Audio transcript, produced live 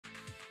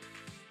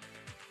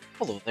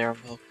Hello there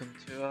and welcome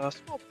to a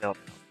small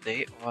development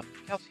update on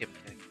calcium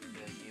tank,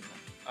 the game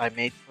I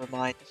made for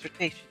my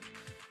dissertation,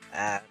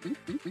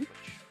 which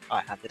I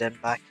handed in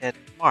back in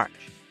March.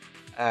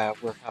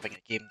 We're having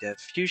a GameDev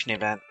Fusion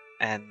event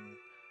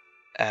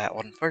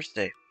on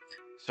Thursday,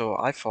 so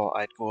I thought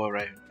I'd go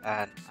around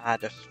and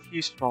add a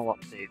few small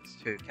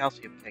updates to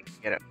calcium tank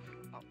to get it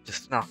up to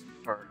snuff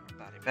for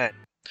that event.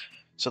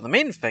 So the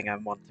main thing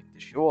I'm wanting to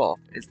show off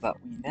is that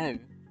we now,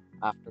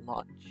 after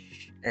much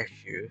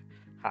issue,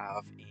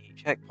 have a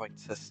checkpoint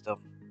system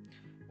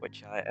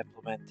which I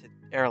implemented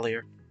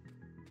earlier.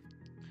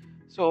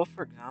 So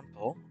for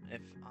example, if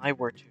I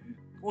were to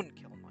go and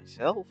kill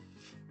myself,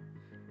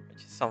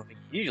 which is something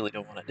you usually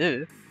don't want to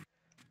do,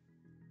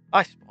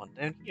 I spawn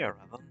down here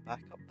rather than back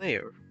up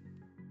there.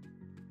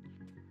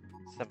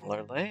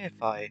 Similarly,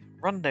 if I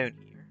run down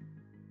here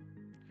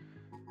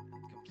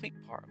and complete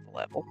part of the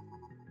level,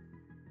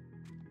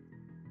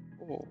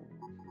 oh,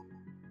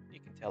 you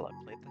can tell I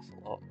played this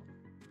a lot.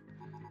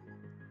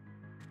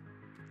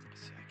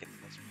 See, I get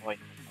to this point.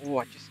 Oh,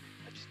 I just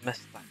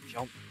missed that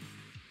jump.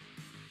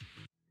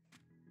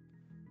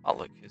 Oh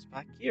look, who's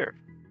back here?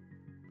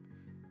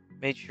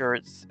 Made sure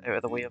it's out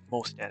of the way of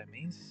most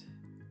enemies.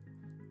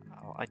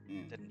 Oh, I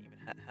didn't even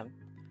hit him.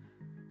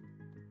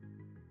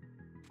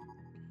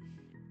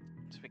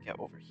 So we get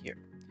over here.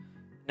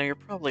 Now you're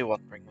probably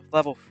wondering, with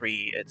level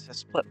 3, it's a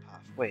split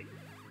pathway.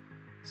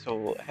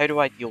 So how do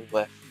I deal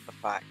with the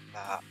fact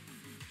that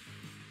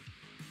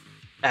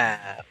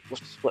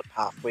with a split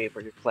pathway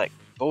where you're collecting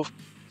both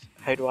keys,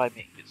 how do I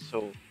make it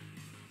so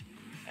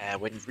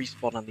when you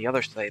respawn on the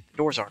other side, the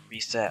doors aren't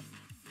reset?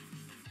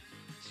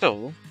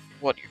 So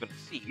what you're going to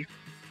see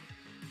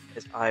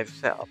is I've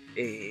set up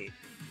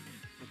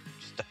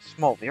just a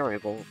small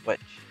variable which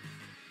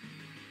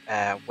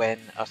when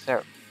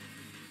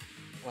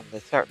the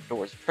certain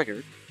door is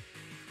triggered,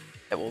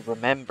 it will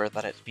remember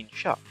that it's been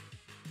shut.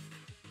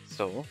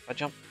 So if I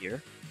jump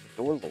here,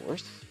 the door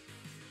lowers.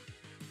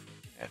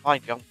 If I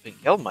jump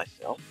and kill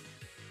myself,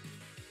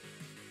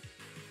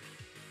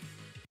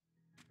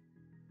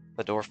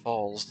 the door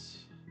falls,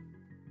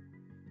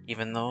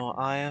 even though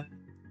I,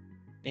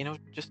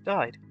 just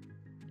died.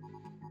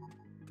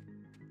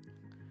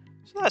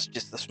 So that's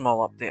just the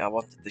small update I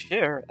wanted to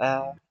share.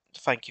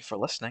 Thank you for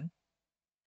listening.